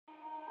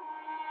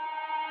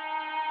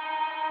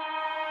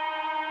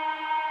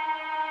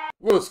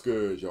What's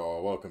good,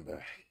 y'all? Welcome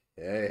back.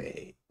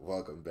 Hey,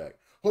 welcome back.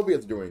 Hope you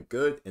guys are doing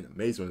good and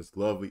amazing on this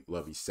lovely,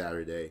 lovely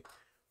Saturday.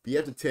 We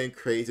have the 10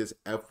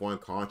 craziest F1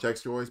 contract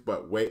stories,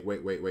 but wait.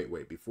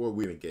 Before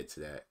we even get to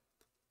that,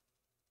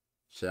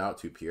 shout out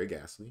to Pierre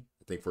Gasly,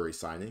 I think, for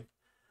resigning,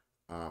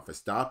 for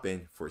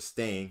stopping, for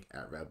staying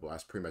at Red Bull.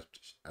 That's pretty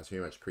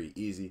much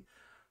pretty easy.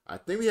 I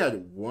think we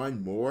had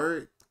one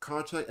more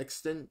contract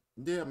extended.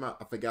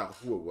 I forgot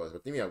who it was, but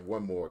I think we had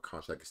one more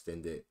contract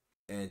extended.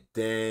 And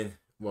then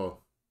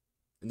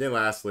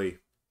lastly,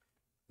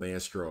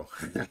 Lance Stroll.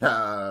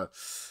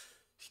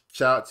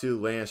 Shout out to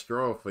Lance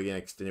Stroll for getting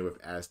extended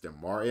with Aston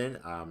Martin.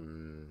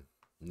 I'm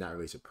not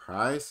really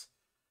surprised.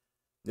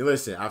 Now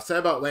listen, I've said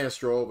about Lance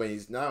Stroll, when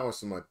he's not on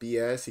some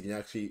BS, he can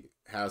actually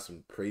have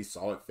some pretty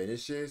solid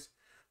finishes.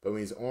 But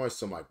when he's on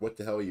some what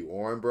the hell are you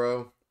on,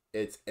 bro?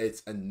 It's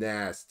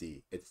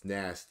nasty. It's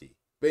nasty.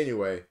 But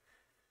anyway,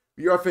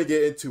 we are finna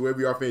get into it.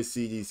 We are finna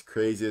see these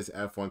craziest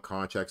F1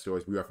 contract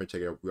stories. We are finna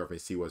check it out. We are finna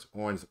see what's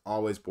on. As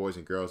always, boys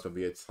and girls, don't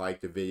forget to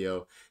like the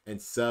video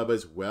and sub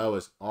as well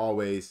as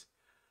always.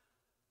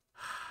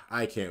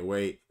 I can't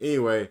wait.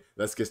 Anyway,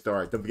 let's get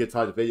started. Don't forget to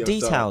like the video.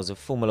 Details of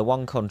Formula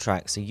One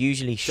contracts are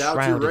usually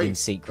shrouded in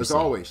secrecy. As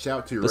always,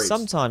 shout out to your race. But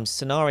sometimes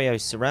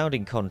scenarios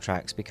surrounding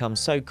contracts become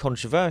so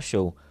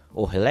controversial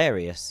or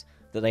hilarious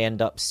that they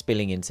end up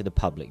spilling into the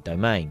public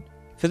domain.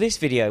 For this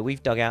video,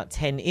 we've dug out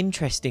 10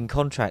 interesting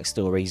contract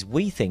stories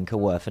we think are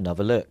worth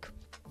another look.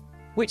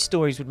 Which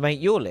stories would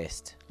make your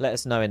list? Let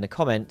us know in the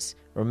comments.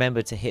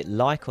 Remember to hit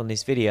like on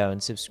this video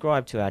and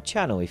subscribe to our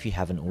channel if you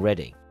haven't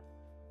already.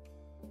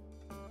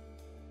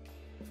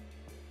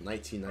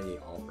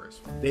 1998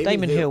 offers.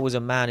 Damon Hill was a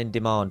man in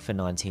demand for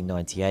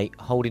 1998,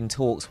 holding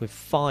talks with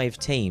 5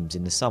 teams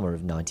in the summer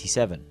of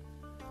 '97.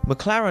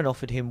 McLaren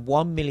offered him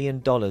 $1 million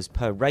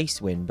per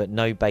race win but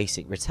no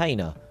basic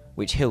retainer,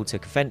 which Hill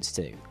took offence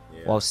to.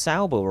 While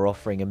Sauber were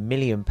offering £1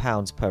 million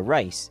per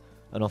race,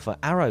 an offer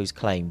Arrows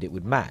claimed it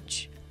would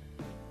match.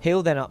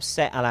 Hill then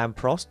upset Alain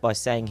Prost by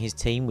saying his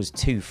team was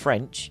too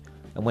French,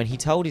 and when he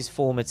told his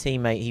former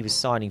teammate he was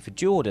signing for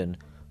Jordan,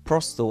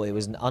 Prost thought it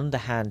was an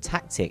underhand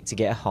tactic to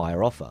get a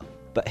higher offer.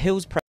 But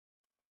Hill's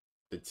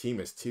the team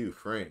is too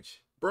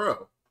French.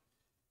 Bro,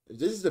 if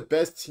this is the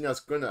best team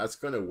that's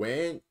gonna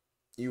win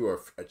you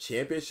a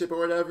championship or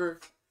whatever,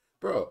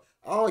 bro,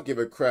 I don't give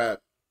a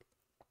crap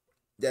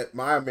that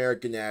my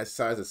American ass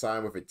decides to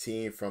sign with a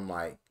team from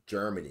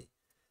Germany,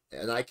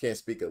 and I can't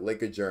speak a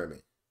lick of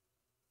German.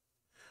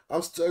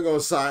 I'm still gonna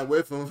sign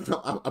with them.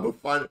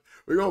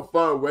 We're gonna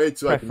find a way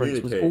to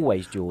communicate. Was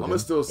always Jordan, I'm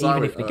still sign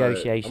even with, if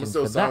negotiations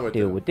for that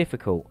deal were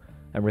difficult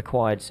and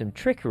required some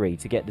trickery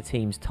to get the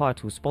team's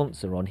title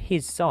sponsor on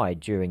his side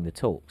during the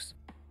talks.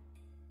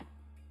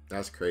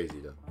 That's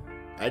crazy though.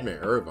 Edmund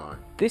Irvine.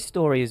 This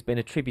story has been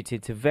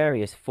attributed to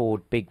various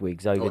Ford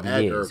bigwigs over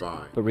the years,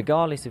 but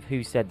regardless of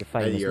who said the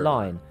famous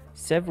line,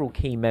 several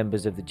key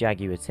members of the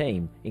Jaguar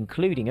team,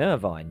 including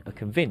Irvine, are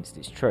convinced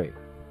it's true.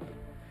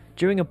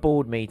 During a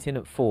board meeting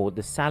at Ford,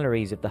 the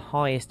salaries of the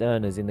highest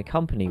earners in the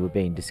company were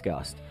being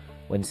discussed,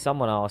 when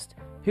someone asked,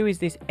 "Who is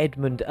this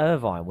Edmund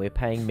Irvine we're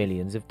paying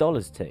millions of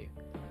dollars to?"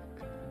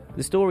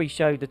 The story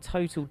showed the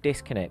total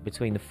disconnect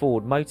between the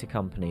Ford Motor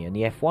Company and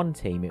the F1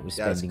 team it was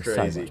spending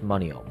so much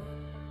money on.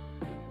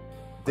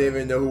 Didn't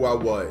even know who I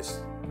was,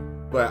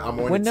 but I'm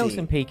on When the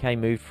Nelson team. Piquet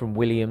moved from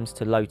Williams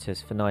to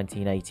Lotus for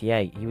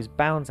 1988, he was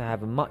bound to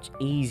have a much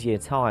easier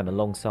time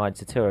alongside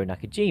Satoru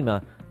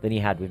Nakajima than he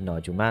had with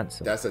Nigel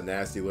Mansell. That's a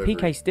nasty livery.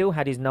 Piquet still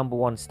had his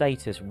 #1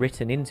 status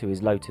written into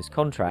his Lotus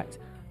contract,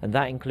 and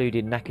that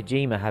included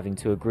Nakajima having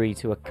to agree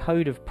to a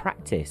code of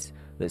practice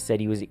that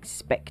said he was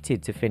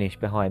expected to finish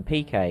behind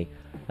Piquet,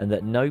 and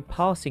that no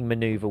passing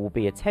manoeuvre will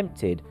be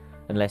attempted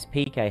unless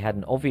Piquet had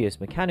an obvious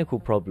mechanical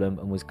problem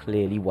and was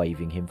clearly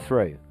waving him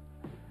through.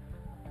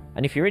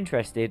 And if you're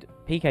interested,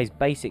 Piquet's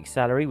basic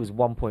salary was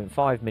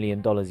 $1.5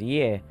 million a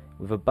year,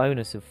 with a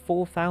bonus of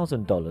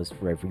 $4,000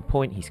 for every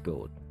point he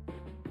scored.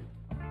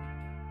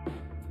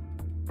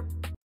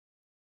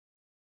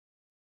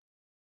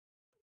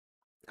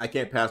 I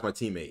can't pass my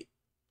teammate.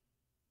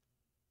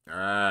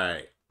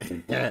 Alright.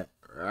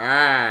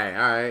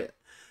 Alright.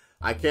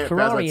 I can't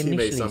Ferrari pass my teammate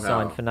initially somehow.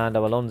 signed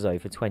Fernando Alonso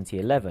for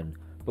 2011,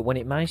 but when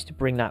it managed to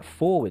bring that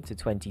forward to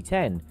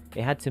 2010,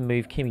 it had to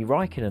move Kimi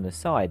Raikkonen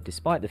aside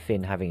despite the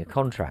Finn having a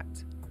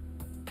contract.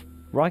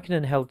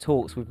 Raikkonen held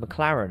talks with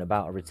McLaren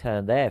about a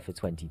return there for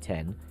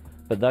 2010,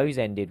 but those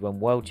ended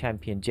when world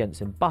champion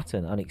Jenson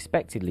Button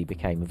unexpectedly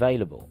became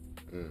available.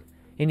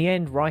 In the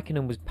end,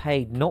 Raikkonen was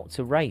paid not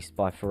to race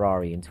by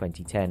Ferrari in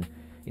 2010,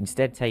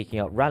 instead taking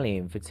up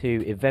rallying for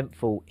 2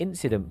 eventful,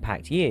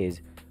 incident-packed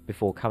years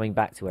before coming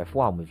back to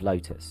F1 with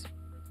Lotus.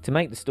 To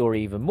make the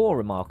story even more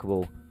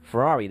remarkable,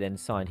 Ferrari then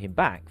signed him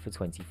back for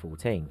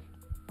 2014.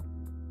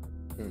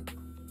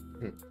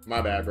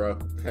 My bad, bro.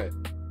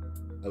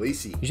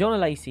 Alesi. Jean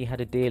Alesi had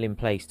a deal in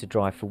place to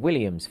drive for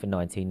Williams for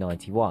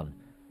 1991,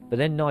 but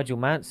then Nigel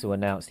Mansell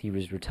announced he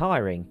was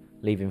retiring,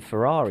 leaving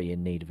Ferrari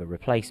in need of a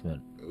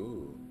replacement.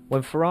 Ooh.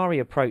 When Ferrari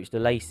approached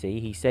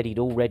Alesi, he said he'd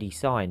already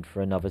signed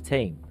for another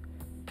team.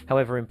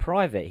 However, in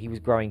private, he was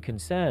growing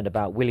concerned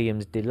about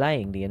Williams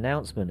delaying the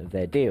announcement of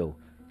their deal,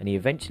 and he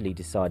eventually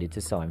decided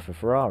to sign for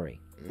Ferrari.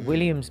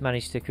 Williams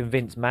managed to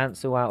convince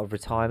Mansell out of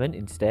retirement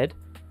instead,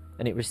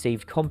 and it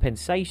received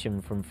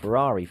compensation from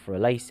Ferrari for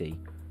Alesi,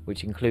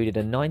 which included a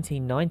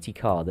 1990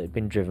 car that had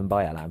been driven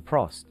by Alain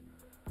Prost.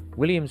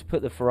 Williams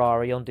put the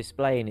Ferrari on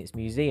display in its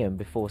museum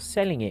before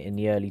selling it in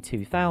the early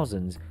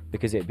 2000s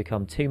because it had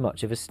become too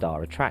much of a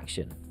star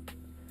attraction.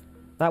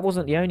 That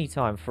wasn't the only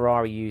time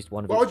Ferrari used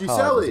one of its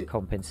cars as a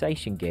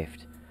compensation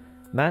gift.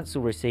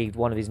 Mansell received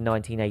one of his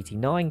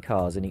 1989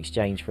 cars in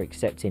exchange for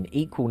accepting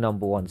equal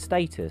number one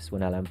status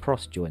when Alain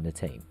Prost joined the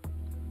team.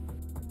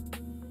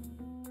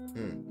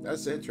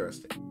 That's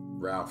interesting.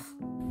 Ralph.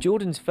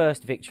 Jordan's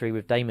first victory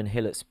with Damon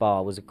Hill at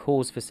Spa was a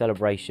cause for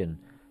celebration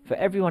for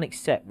everyone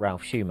except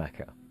Ralf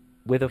Schumacher.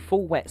 With a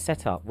full wet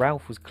setup,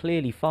 Ralf was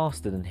clearly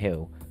faster than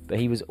Hill, but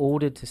he was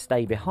ordered to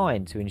stay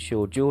behind to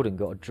ensure Jordan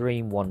got a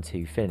dream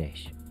 1-2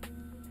 finish.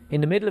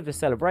 In the middle of the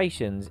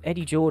celebrations,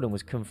 Eddie Jordan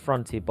was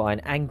confronted by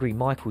an angry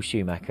Michael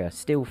Schumacher,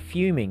 still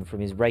fuming from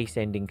his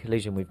race-ending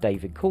collision with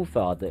David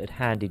Coulthard that had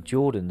handed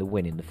Jordan the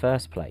win in the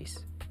first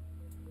place.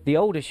 The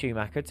older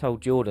Schumacher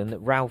told Jordan that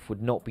Ralf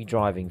would not be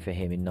driving for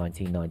him in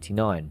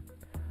 1999.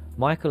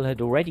 Michael had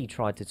already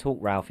tried to talk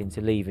Ralf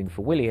into leaving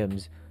for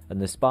Williams,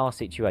 and the Spa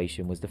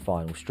situation was the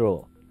final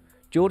straw.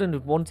 Jordan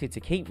had wanted to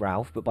keep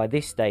Ralf, but by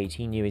this stage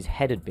he knew his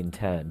head had been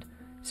turned,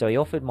 so he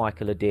offered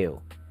Michael a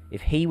deal.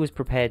 If he was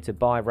prepared to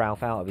buy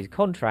Ralf out of his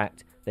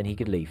contract, then he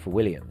could leave for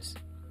Williams.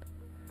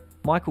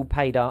 Michael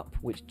paid up,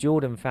 which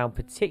Jordan found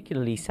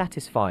particularly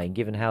satisfying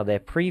given how their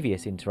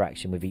previous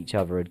interaction with each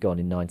other had gone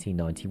in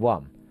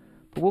 1991.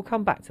 But we'll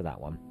come back to that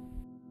one.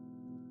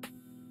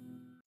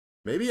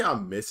 Maybe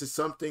I'm missing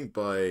something,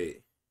 but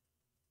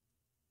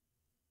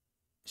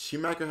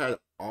Schumacher had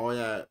all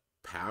that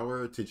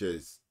power to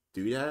just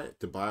do that,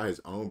 to buy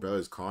his own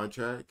brother's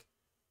contract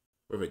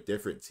with a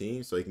different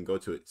team, so he can go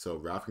to it, so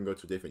Ralf can go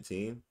to a different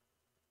team.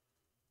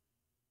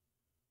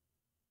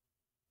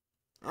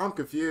 I'm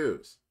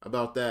confused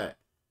about that.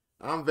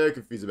 I'm very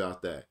confused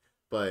about that.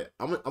 But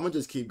I'm gonna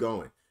just keep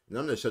going, and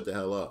I'm gonna shut the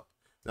hell up,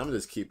 and I'm gonna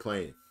just keep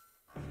playing.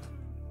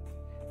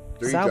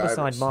 Sauber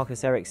signed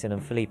Marcus Ericsson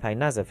and Felipe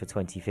Nasr for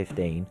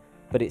 2015,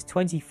 but its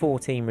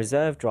 2014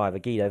 reserve driver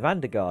Guido van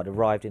der Garde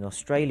arrived in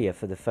Australia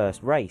for the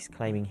first race,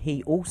 claiming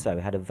he also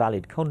had a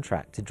valid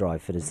contract to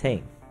drive for the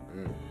team.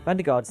 Van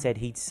der Garde said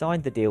he'd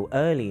signed the deal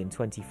early in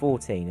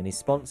 2014 and his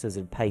sponsors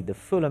had paid the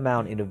full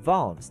amount in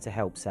advance to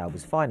help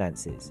Sauber's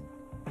finances.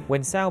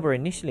 When Sauber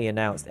initially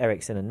announced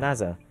Ericsson and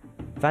Nasr,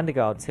 Van der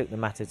Garde took the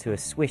matter to a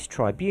Swiss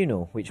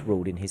tribunal which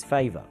ruled in his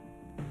favour.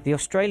 The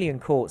Australian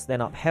courts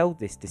then upheld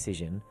this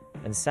decision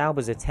and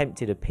Sauber's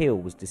attempted appeal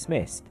was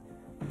dismissed.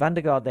 Van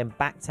der Garde then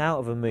backed out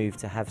of a move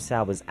to have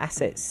Sauber's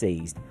assets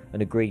seized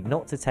and agreed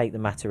not to take the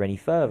matter any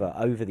further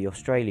over the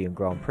Australian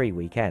Grand Prix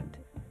weekend.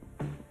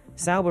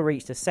 Sauber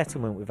reached a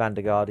settlement with Van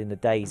der Garde in the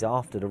days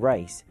after the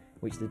race,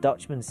 which the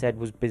Dutchman said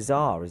was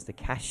bizarre as the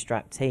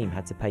cash-strapped team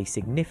had to pay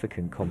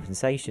significant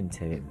compensation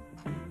to him.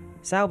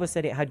 Sauber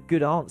said it had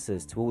good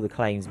answers to all the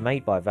claims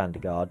made by Van der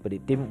Garde, but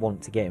it didn't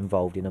want to get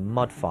involved in a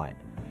mud fight,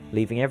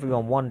 leaving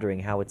everyone wondering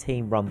how a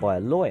team run by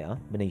a lawyer,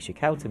 Manisha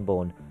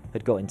Kaltenborn,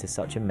 had got into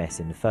such a mess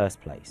in the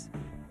first place.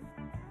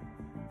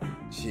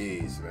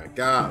 Jeez, man.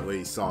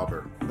 Golly,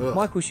 Sauber. Ugh.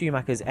 Michael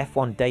Schumacher's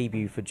F1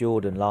 debut for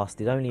Jordan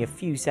lasted only a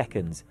few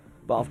seconds,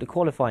 but after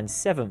qualifying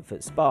 7th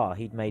at Spa,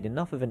 he'd made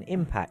enough of an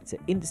impact to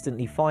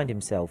instantly find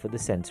himself at the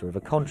centre of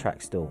a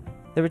contract storm.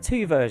 There are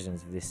two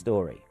versions of this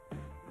story.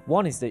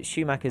 One is that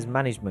Schumacher's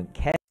management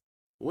cared.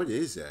 What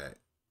is that?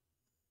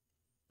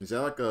 Is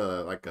that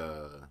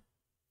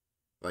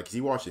like is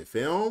he watching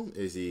film?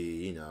 Is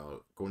he,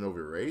 going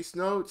over race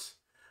notes?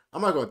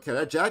 I'm not gonna cut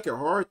that jacket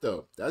hard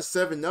though. That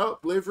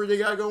 7-Up livery they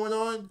got going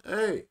on.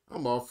 Hey,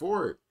 I'm all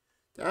for it.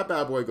 That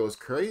bad boy goes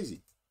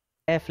crazy.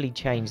 Carefully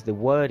changed the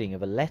wording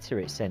of a letter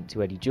it sent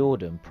to Eddie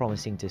Jordan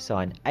promising to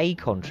sign a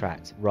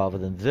contract rather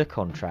than the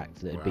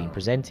contract that had been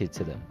presented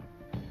to them.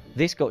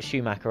 This got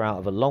Schumacher out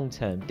of a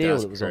long-term deal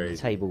that was on the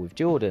table with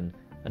Jordan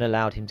and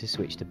allowed him to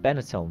switch to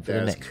Benetton for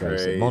the next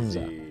race at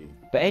Monza.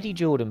 But Eddie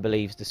Jordan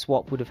believes the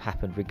swap would have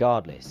happened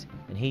regardless,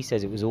 and he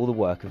says it was all the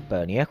work of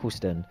Bernie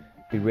Ecclestone,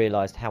 who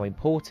realised how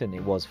important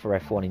it was for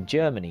F1 in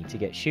Germany to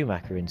get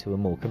Schumacher into a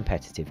more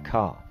competitive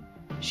car.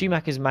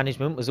 Schumacher's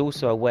management was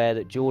also aware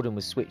that Jordan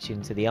was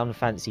switching to the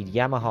unfancied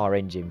Yamaha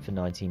engine for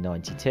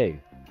 1992.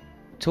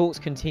 Talks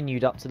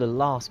continued up to the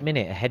last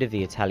minute ahead of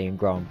the Italian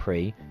Grand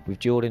Prix, with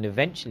Jordan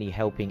eventually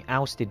helping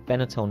ousted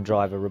Benetton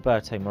driver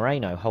Roberto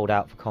Moreno hold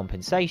out for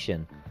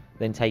compensation,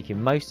 then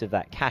taking most of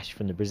that cash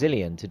from the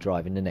Brazilian to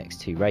drive in the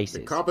next two races.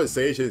 The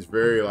compensation is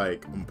very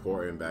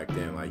important back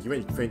then. You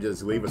ain't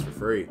just leave us for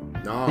free.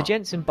 Nah. The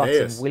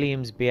Jenson-Button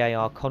Williams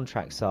BAR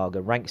contract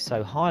saga ranks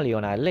so highly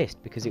on our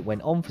list because it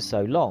went on for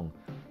so long,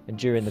 and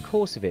during the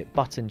course of it,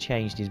 Button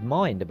changed his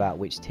mind about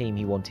which team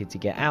he wanted to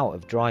get out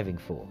of driving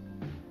for.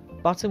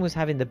 Button was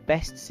having the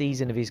best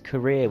season of his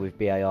career with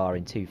BAR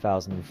in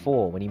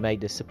 2004 when he made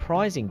the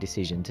surprising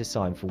decision to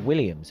sign for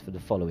Williams for the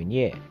following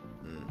year.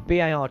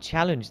 BAR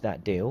challenged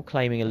that deal,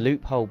 claiming a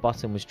loophole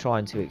Button was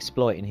trying to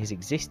exploit in his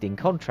existing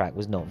contract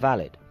was not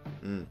valid.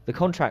 The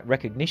Contract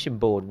Recognition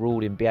Board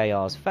ruled in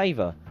BAR's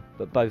favour,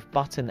 but both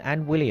Button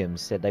and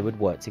Williams said they would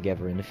work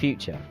together in the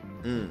future.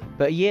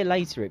 But a year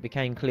later it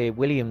became clear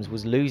Williams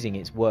was losing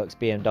its Works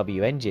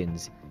BMW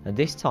engines, and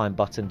this time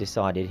Button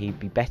decided he'd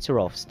be better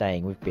off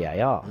staying with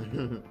BAR.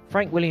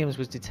 Frank Williams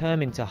was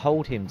determined to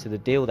hold him to the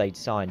deal they'd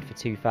signed for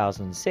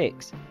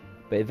 2006,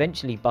 but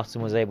eventually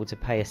Button was able to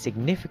pay a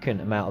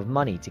significant amount of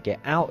money to get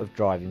out of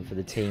driving for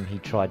the team he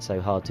tried so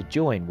hard to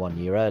join 1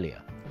 year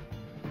earlier.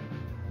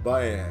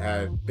 Button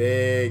had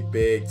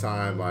big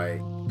time like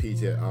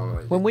PT.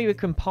 When we were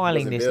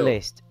compiling this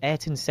list,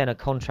 Ayrton Senna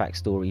contract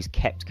stories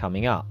kept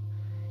coming up.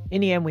 In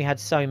the end we had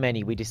so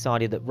many we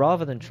decided that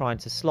rather than trying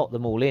to slot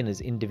them all in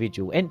as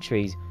individual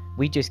entries,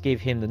 we'd just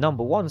give him the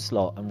number 1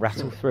 slot and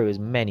rattle through as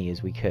many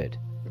as we could.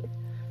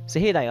 So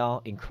here they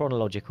are in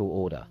chronological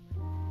order.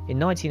 In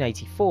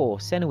 1984,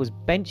 Senna was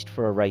benched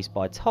for a race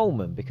by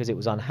Toleman because it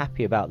was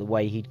unhappy about the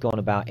way he'd gone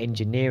about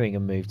engineering a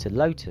move to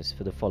Lotus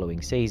for the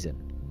following season.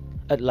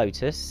 At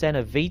Lotus,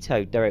 Senna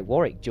vetoed Derek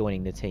Warwick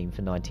joining the team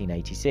for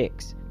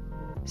 1986.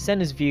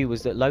 Senna's view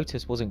was that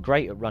Lotus wasn't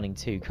great at running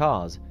 2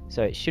 cars,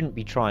 so it shouldn't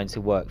be trying to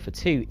work for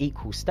 2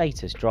 equal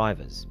status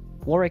drivers.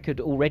 Warwick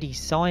had already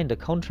signed a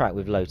contract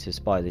with Lotus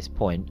by this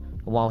point,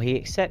 and while he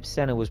accepts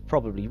Senna was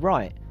probably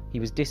right, he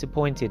was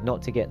disappointed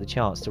not to get the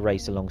chance to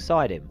race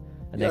alongside him,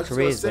 and their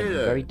careers went in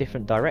very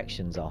different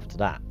directions after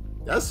that.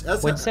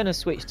 When Senna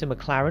switched to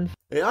McLaren...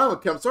 Hey, I'm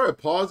sorry to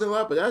pause a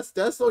lot, but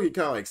that's looking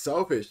kind of like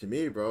selfish to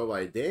me, bro.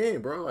 Like,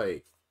 damn, bro,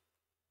 like,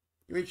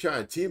 we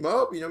trying to team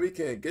up, you know, we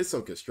can get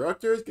some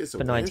constructors, get some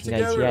for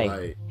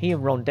 1988, he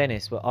and Ron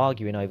Dennis were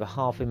arguing over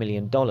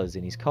 $500,000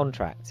 in his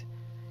contract.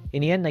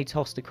 In the end, they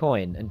tossed a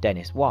coin and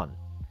Dennis won.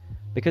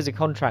 Because the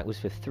contract was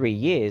for 3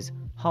 years,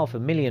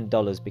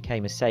 $500,000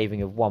 became a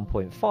saving of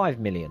 $1.5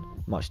 million,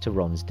 much to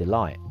Ron's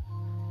delight.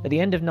 At the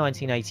end of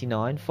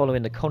 1989,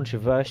 following the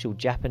controversial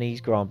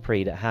Japanese Grand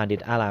Prix that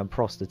handed Alain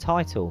Prost the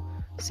title,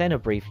 Senna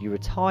briefly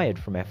retired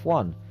from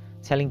F1,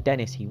 telling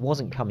Dennis he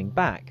wasn't coming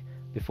back,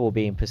 before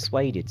being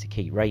persuaded to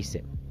keep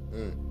racing.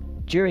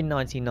 During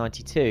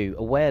 1992,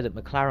 aware that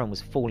McLaren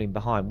was falling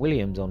behind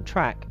Williams on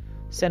track,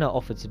 Senna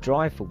offered to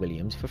drive for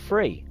Williams for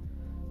free.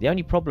 The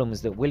only problem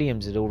was that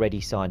Williams had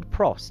already signed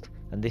Prost,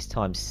 and this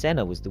time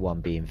Senna was the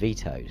one being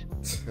vetoed.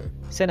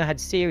 Senna had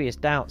serious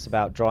doubts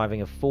about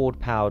driving a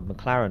Ford-powered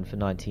McLaren for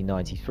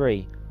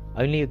 1993,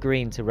 only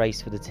agreeing to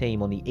race for the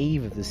team on the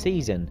eve of the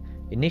season,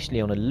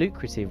 initially on a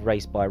lucrative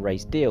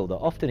race-by-race deal that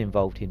often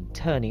involved him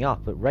turning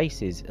up at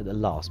races at the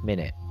last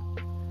minute.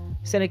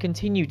 Senna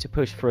continued to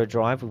push for a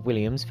drive with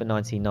Williams for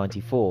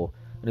 1994,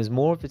 and as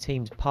more of the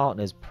team's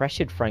partners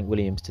pressured Frank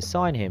Williams to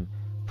sign him,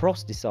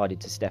 Prost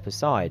decided to step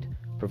aside,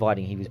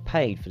 providing he was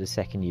paid for the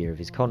second year of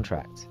his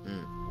contract.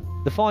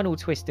 The final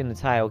twist in the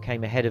tale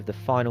came ahead of the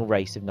final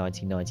race of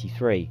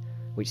 1993,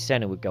 which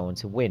Senna would go on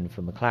to win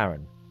for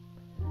McLaren.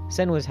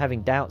 Senna was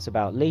having doubts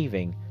about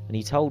leaving, and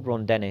he told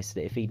Ron Dennis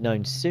that if he'd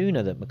known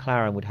sooner that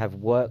McLaren would have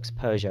Works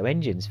Peugeot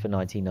engines for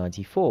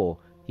 1994,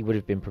 he would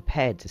have been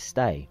prepared to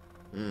stay.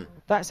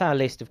 That's our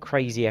list of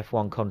crazy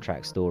F1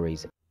 contract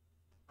stories.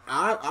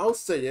 I'll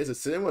say this, the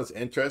cinema was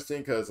interesting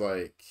because,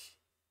 like,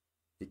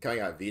 he kind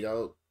of got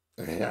vetoed.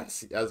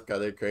 that's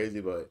kind of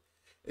crazy, but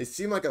it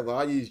seemed like a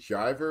lot of these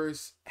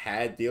drivers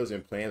had deals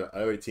in plan with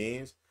other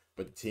teams,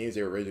 but the teams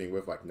they were originally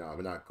with, like, no,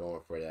 we're not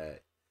going for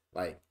that.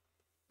 Like,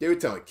 they were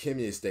telling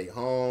Kimi to stay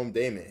home,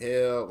 Damon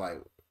Hill,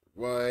 like,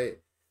 what?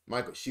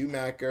 Michael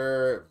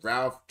Schumacher,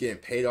 Ralph getting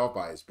paid off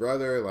by his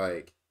brother,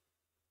 like,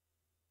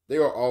 they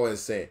were all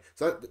insane.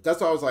 So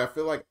that's why I was like, I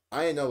feel like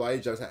I didn't know a lot of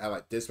these drivers had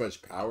like this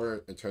much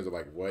power in terms of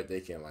like what they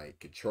can like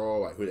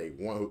control, like who they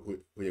want, who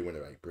they want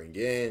to like bring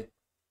in.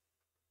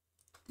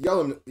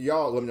 Y'all let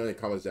me know in the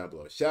comments down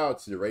below. Shout out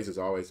to the race as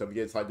always. So if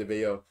you guys like the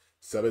video,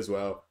 sub as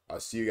well. I'll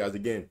see you guys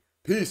again.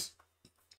 Peace.